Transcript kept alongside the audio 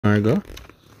Margaux?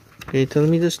 Okay, tell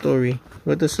me the story.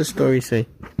 What does the story say?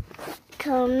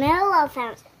 Camilla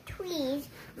found some trees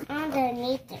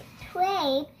underneath the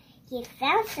tree. He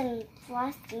found some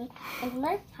frosting and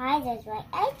looked high as white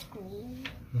ice cream.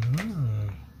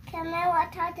 Camilla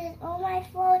thought it was my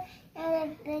fault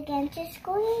and it began to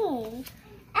scream.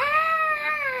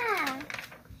 Ah!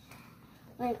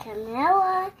 When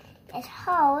Camilla is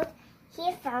home,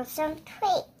 he found some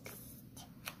treats.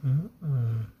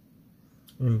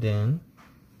 And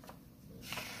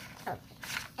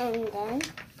then?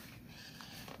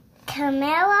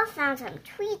 Camilla found some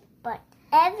treats, but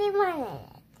everyone in it.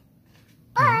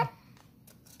 But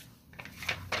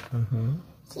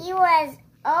he was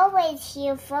always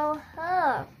here for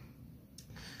her.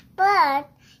 But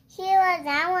he was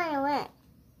out when it went.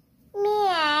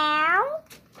 Meow.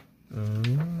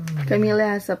 Camilla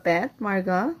has a pet,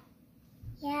 Margaux?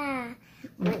 Yeah.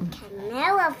 When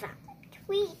Camilla found the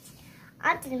treats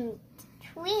underneath the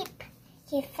tree,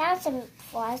 he found some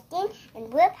frosting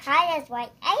and whipped high as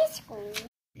white ice cream.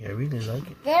 Yeah, I really like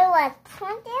it. There was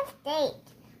plenty of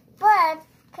dates, but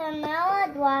Camilla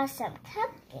brought some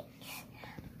cupcakes,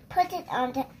 put it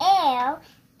on the air,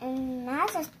 and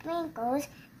lots of sprinkles,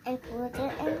 and put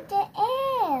it in the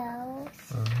air.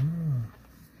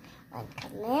 When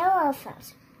Camilla found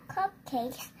some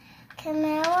cupcakes,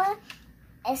 Camilla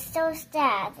is so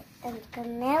sad, and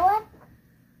Camilla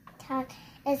thought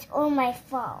it's all my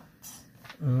fault.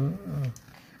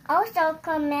 Also,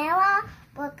 Camilla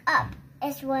woke up.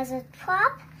 It was a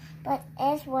trap, but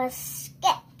it was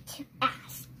scared to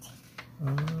ask.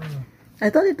 I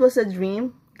thought it was a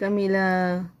dream.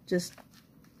 Camilla just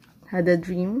had a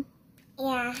dream.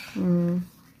 Yeah.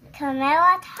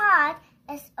 Camilla thought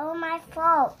it's all my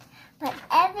fault, but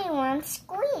everyone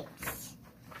squeaks.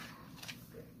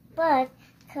 But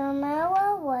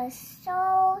Camilla was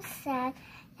so sad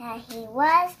that he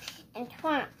was in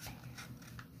trap.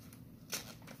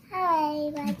 Hi,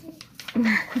 buddy.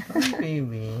 Hi,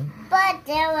 baby. But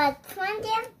there was plenty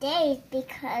of days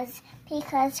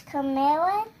because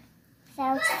Camilla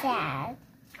felt sad.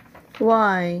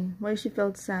 Why? Why she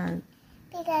felt sad?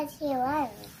 Because he was.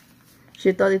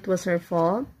 She thought it was her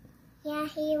fault? Yeah,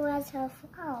 he was her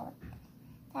fault.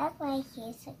 That's why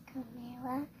he said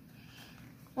Camilla.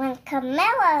 When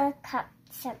Camilla cut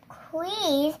some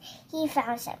trees, he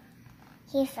found some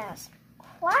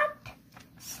crops,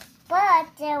 but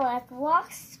there was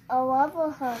rocks all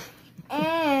over her,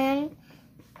 and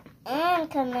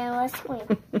Camilla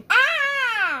screamed,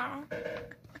 "Ah!"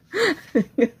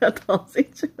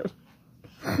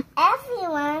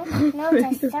 Everyone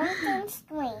noticed something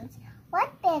strange. What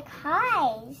big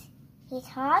eyes, he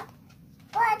thought,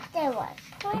 but there was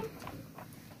plenty.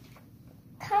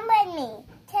 Come with me,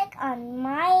 take on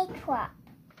my crop.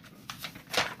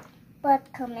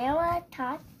 But Camilla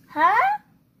thought, huh?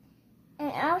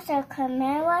 And also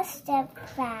Camilla stepped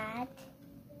flat.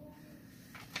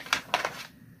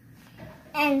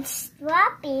 And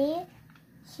Strappy,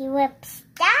 he whips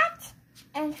that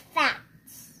and fat.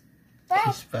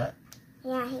 He's fat?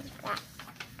 Yeah, he's fat.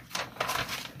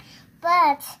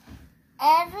 But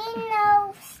every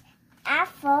knows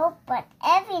Apple, but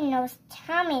every knows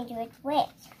Tommy do it with.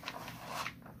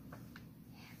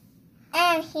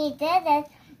 And he did it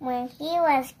when he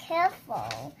was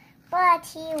careful, but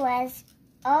he was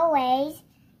always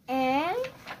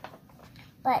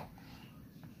but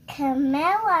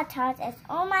Camilla thought it's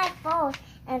all my fault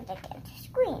and began to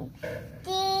scream.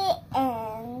 The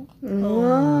end.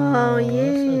 Wow, That's a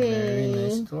very yay.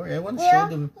 nice story. I want to show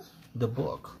them the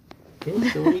book. Can you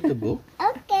show me the book?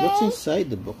 Okay. What's inside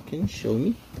the book? Can you show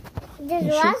me? There's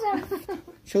lots of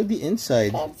Show the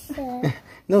inside. it's,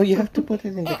 No, you have to put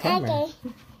it in the camera. okay.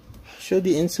 Show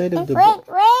the inside of the book.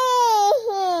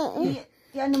 Wait.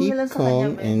 Keep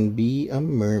calm and be a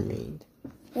mermaid.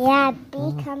 Yeah,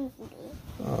 become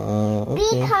Okay.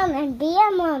 Become and be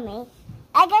a mermaid.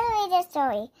 I gotta read the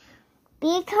story.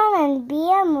 Become and be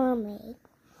a mermaid.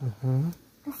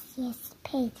 Let's see this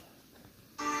page.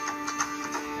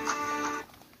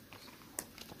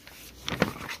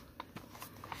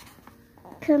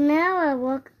 Camilla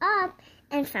woke up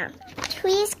and found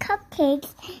trees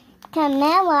cupcakes.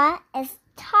 Camilla is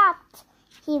topped.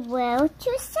 He was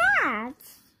too sad.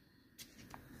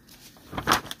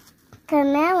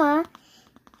 Camilla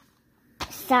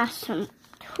saw some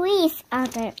trees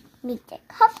underneath the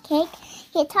cupcake.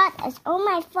 He thought it's all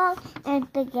my fault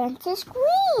and began to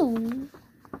scream.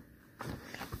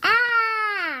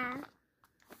 Ah!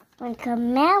 When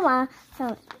Camilla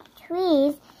saw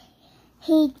trees,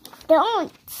 he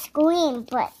don't scream,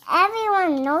 but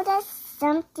everyone noticed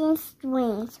something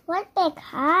strange. What big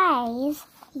eyes,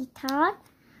 he thought,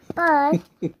 but,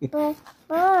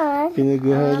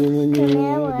 Pinagahalo mo niyo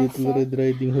Camilla Little said, Red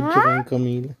Riding Hood tsaka yung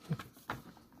Camila.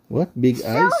 What big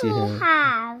eyes you we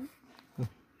have.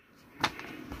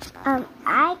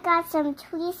 I got some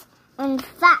trees and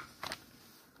fat.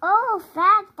 Oh,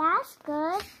 fat, that's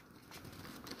good.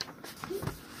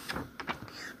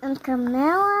 And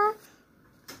Camilla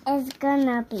is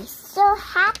gonna be so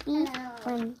happy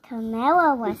when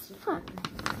Camilla was fun.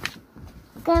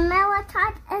 Camilla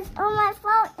thought it's on my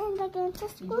phone and began to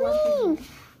scream.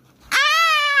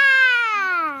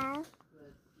 Ah!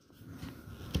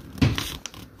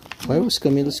 Why was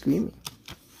Camila screaming?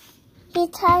 He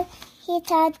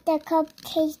thought the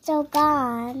cupcakes are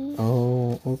gone.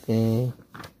 Oh, okay.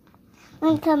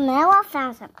 When Camilla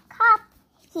found some cups,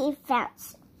 he found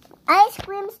some ice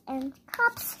creams and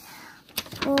cups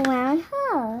around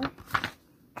her.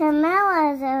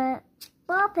 Camilla's a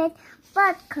puppet,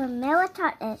 but Camilla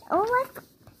thought it always.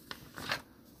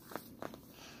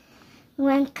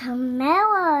 When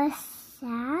Camilla was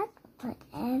sad, but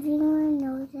everyone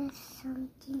noticed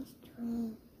something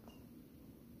strange.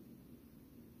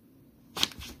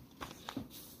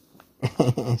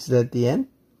 Is that the end?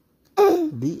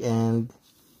 The end.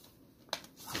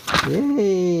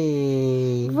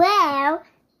 Yay! Well,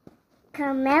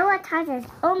 Camilla thought it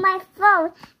on my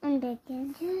phone and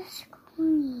began to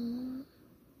scream.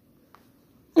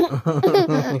 I'll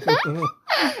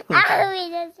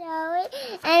read the story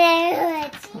and I will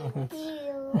teach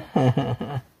you.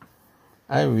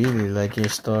 I really like your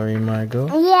story, Margaux.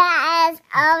 Yeah, it's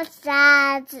all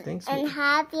sad Thanks, and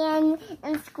happy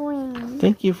and screaming.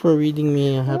 Thank you for reading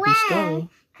me a happy When story.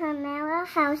 Camilla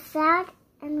felt sad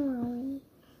and lonely,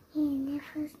 he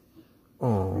never.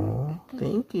 Oh,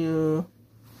 thank you.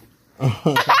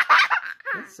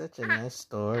 That's such a nice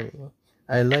story.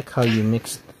 I like how you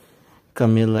mixed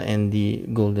Camilla and the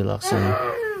Goldilocks and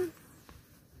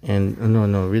no,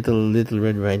 Little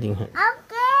Red Riding Hood. Okay,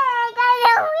 I got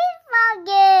a wish for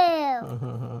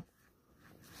you.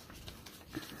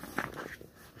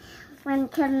 When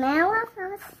Camilla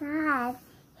felt sad,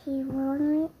 he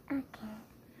lonely again.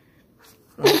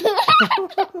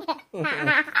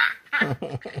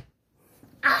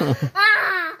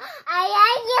 I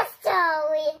like your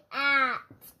story,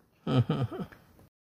 Aunt.